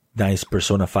other nice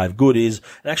Persona 5 goodies.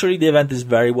 And actually, the event is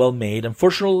very well made.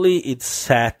 Unfortunately, it's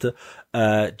set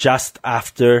just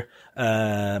after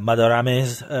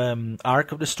Madarame's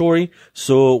arc of the story,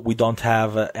 so we don't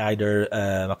have either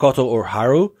Makoto or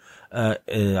Haru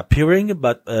appearing,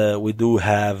 but we do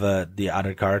have the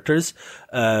other characters.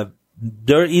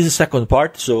 There is a second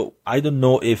part, so I don't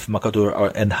know if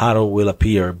Makoto and Haru will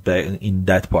appear in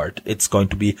that part. It's going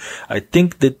to be, I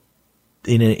think that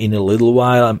in a little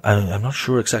while. I'm not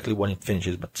sure exactly when it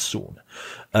finishes, but soon.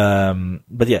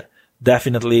 But yeah,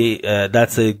 definitely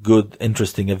that's a good,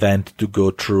 interesting event to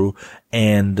go through,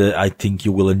 and I think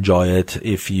you will enjoy it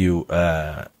if you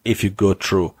go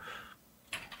through.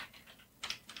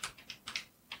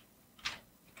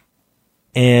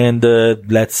 And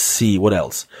let's see what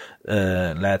else.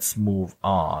 Let's move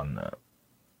on.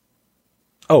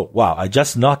 Oh wow! I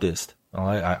just noticed.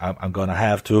 I'm gonna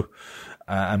have to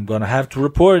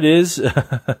report this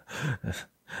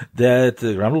that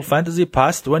Rumble Fantasy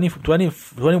passed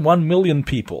 21 million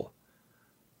people,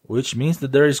 which means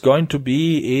that there is going to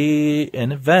be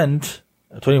an event.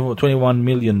 21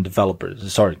 million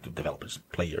players.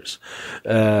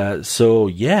 So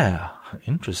yeah,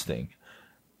 interesting.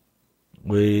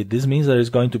 This means there is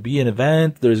going to be an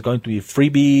event, there is going to be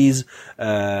freebies,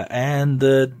 and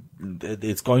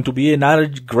it's going to be another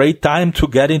great time to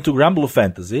get into Rumble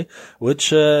Fantasy,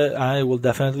 which I will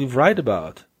definitely write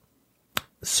about.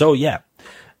 So yeah,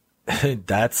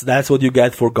 that's what you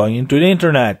get for going into the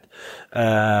internet.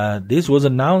 This was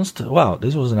announced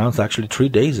actually 3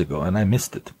 days ago, and I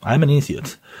missed it. I'm an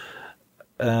idiot.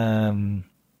 The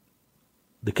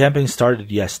campaign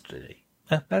started yesterday.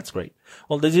 That's great.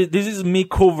 Well, this is me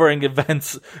covering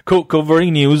events,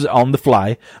 covering news on the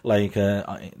fly, like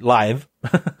live.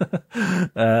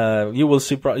 You will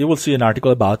see an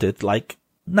article about it like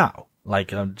now.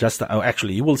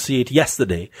 Actually, you will see it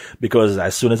yesterday, because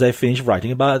as soon as I finish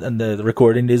writing about it and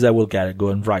recording this, I will go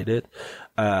and write it.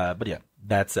 But yeah,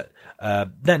 that's it.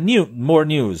 Then more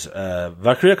news.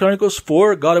 Valkyria Chronicles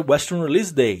 4 got a Western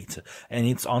release date, and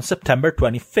it's on September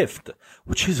 25th,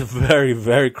 which is a very,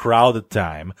 very crowded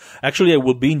time. Actually, I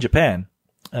will be in Japan.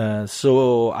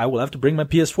 So I will have to bring my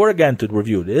PS4 again to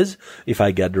review this, if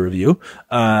I get the review.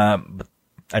 But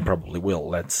I probably will.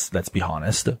 Let's be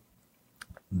honest.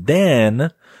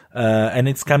 Then, and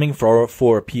it's coming for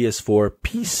PS4,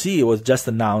 PC. It was just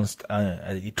announced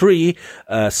at E3,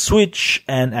 Switch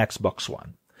and Xbox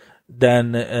One.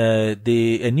 Then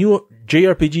a new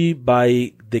JRPG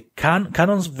by the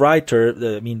Canon's writer,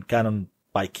 Canon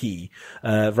by Key,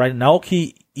 right,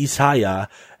 Naoki Isaya,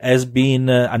 has been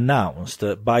announced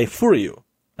by Furyu.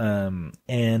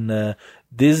 And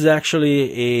this is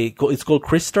actually it's called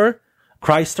Crystar,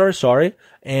 sorry.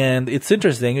 And it's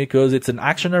interesting because it's an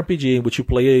action RPG in which you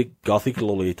play a gothic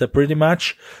Lolita pretty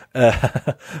much.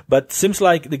 But seems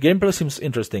like the gameplay seems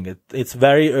interesting. It's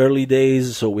very early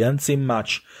days, so we haven't seen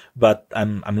much, but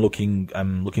I'm looking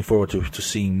forward to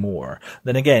seeing more.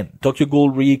 Then again, Tokyo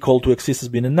Ghoul Re Call to Exist has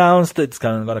been announced. It's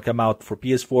kind of gonna come out for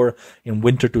PS4 in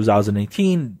winter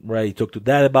 2018. Right, talked to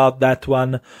Dad about that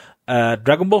one.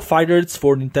 Dragon Ball FighterZ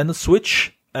for Nintendo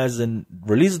Switch as a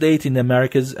release date in the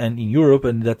Americas and in Europe,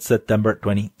 and that's September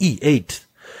 28th.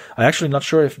 I'm actually not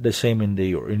sure if the same in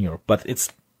Europe, but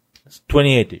it's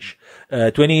 28-ish.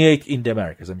 28 in the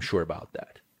Americas, I'm sure about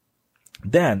that.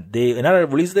 Then, another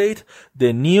release date,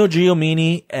 the Neo Geo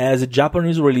Mini as a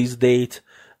Japanese release date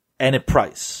and a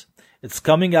price. It's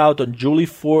coming out on July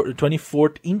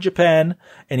 24th in Japan,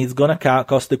 and it's gonna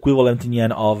cost the equivalent in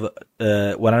yen of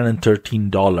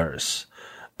 $113.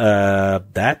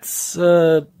 That's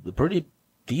a pretty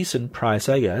decent price,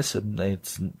 I guess. I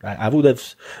would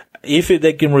have, if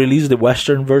they can release the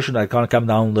Western version, I can't come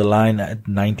down the line at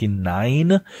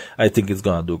 99. I think it's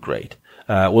gonna do great.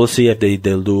 We'll see if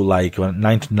they'll do like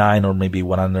 99 or maybe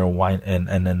 101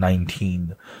 and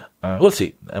 19. We'll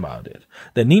see about it.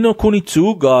 The Ni no Kuni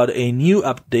 2 got a new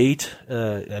update,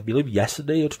 I believe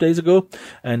yesterday or 2 days ago,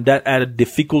 and that added two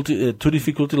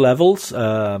difficulty levels,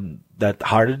 that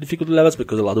harder difficulty levels,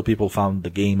 because a lot of people found the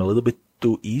game a little bit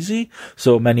too easy,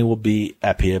 so many will be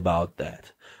happy about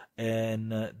that.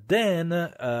 And then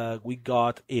we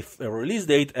got a release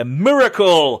date, a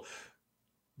miracle!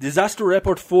 Disaster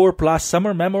Report 4 plus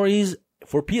Summer Memories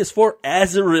for PS4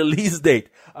 as a release date.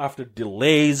 After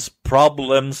delays,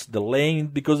 problems, delaying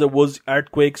because there was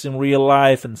earthquakes in real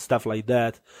life and stuff like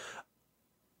that.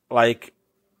 Like,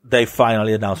 they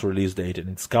finally announced release date, and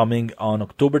it's coming on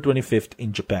October 25th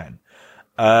in Japan.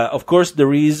 Of course,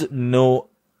 there is no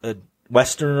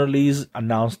Western release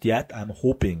announced yet. I'm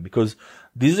hoping, because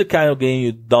this is a kind of game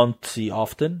you don't see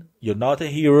often. You're not a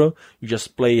hero. You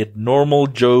just play a normal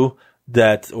Joe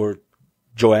or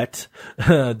Joette,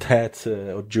 or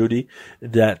Judy,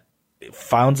 that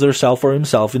finds herself or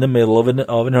himself in the middle of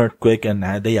an earthquake, and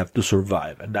they have to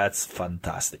survive, and that's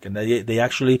fantastic. And they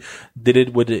actually did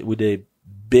it with a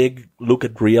big look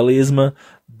at realism.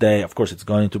 Of course, it's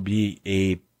going to be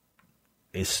a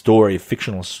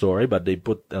fictional story, but they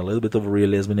put a little bit of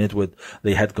realism in it.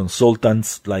 They had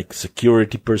consultants, like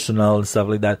security personnel and stuff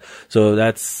like that. So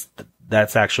that's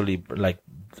actually like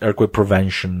earthquake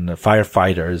prevention,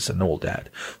 firefighters and all that.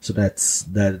 So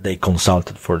that they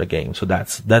consulted for the game. So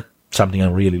that's something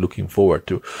I'm really looking forward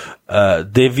to.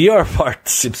 The VR part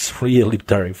seems really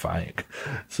terrifying.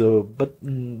 So, but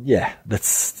yeah,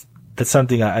 that's that's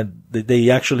something they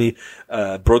actually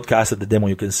broadcasted the demo.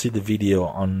 You can see the video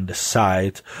on the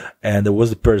site, and there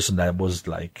was a person that was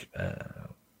like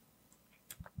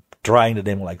trying the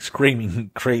demo, like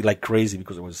screaming like crazy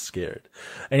because I was scared.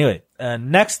 Anyway,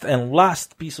 next and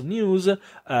last piece of news,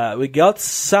 we got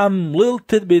some little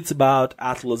tidbits about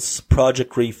Atlus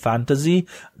Project Ray Fantasy.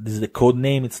 This is the code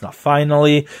name. It's not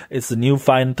finally. It's the new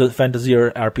fantasy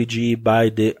RPG by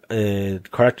the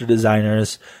character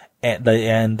designers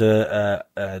and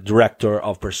director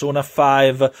of Persona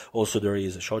 5. Also, there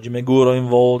is Shoji Meguro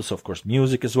involved, so of course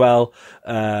music as well.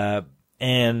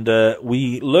 And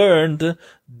we learned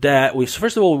that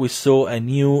first of all, we saw a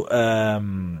new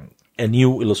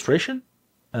illustration,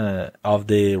 of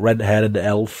the red-headed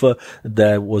elf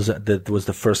that was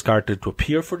the first character to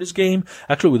appear for this game.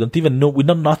 Actually, we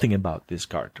know nothing about this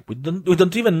character. We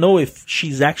don't even know if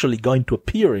she's actually going to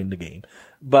appear in the game.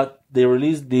 But they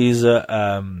released this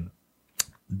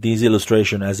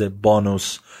illustration as a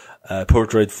bonus,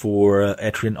 portrait for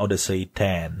Etrian Odyssey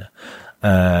 10.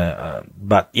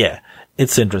 But yeah,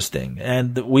 it's interesting.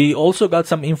 And we also got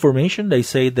some information. They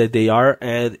say that they are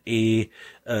at a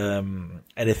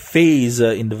phase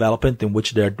in development in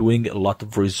which they're doing a lot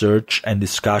of research and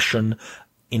discussion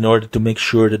in order to make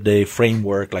sure that the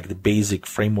framework, like the basic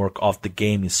framework of the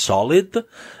game, is solid.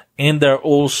 And they're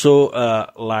also,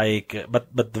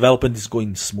 but development is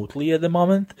going smoothly at the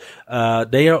moment.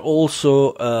 They are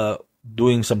also,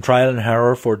 doing some trial and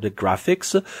error for the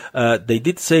graphics. They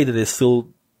did say that they still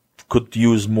could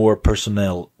use more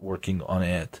personnel working on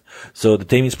it. So the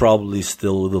team is probably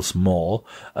still a little small.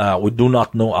 We do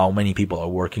not know how many people are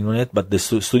working on it, but the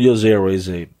Studio Zero is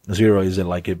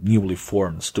like a newly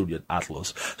formed studio at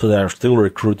Atlus. So they are still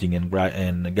recruiting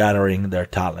and gathering their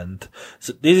talent.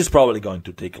 So this is probably going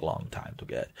to take a long time to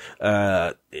get.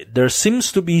 There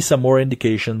seems to be some more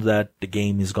indications that the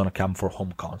game is going to come for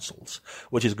home consoles,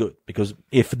 which is good, because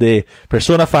if the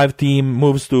Persona 5 team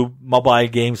moves to mobile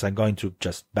games, I'm going to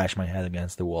just bash my head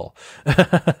against the wall.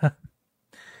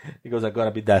 Because I'm going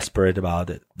to be desperate about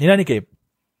it. In any case,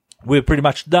 we're pretty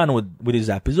much done with this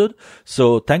episode.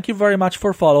 So thank you very much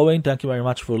for following. Thank you very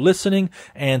much for listening.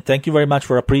 And thank you very much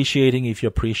for appreciating if you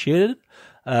appreciated it.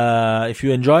 If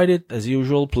you enjoyed it, as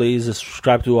usual, please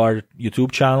subscribe to our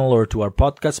YouTube channel or to our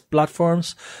podcast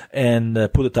platforms and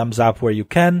put a thumbs up where you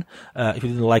can. If you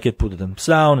didn't like it, put a thumbs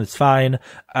down. It's fine.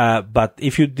 But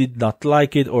if you did not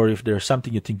like it, or if there's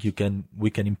something you think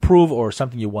we can improve, or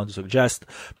something you want to suggest,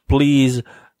 please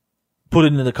put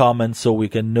it in the comments so we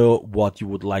can know what you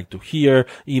would like to hear.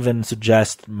 Even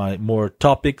suggest more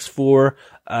topics for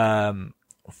more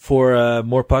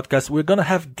podcasts. We're gonna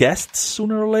have guests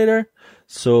sooner or later,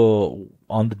 so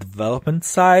on the development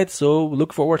side. So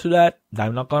look forward to that.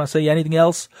 I'm not gonna say anything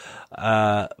else,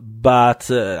 because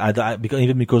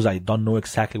I don't know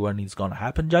exactly when it's gonna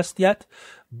happen just yet.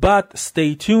 But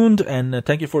stay tuned, and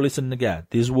thank you for listening again.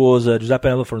 This was Giuseppe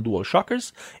Nello from Dual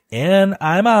Shockers, and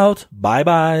I'm out. Bye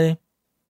bye.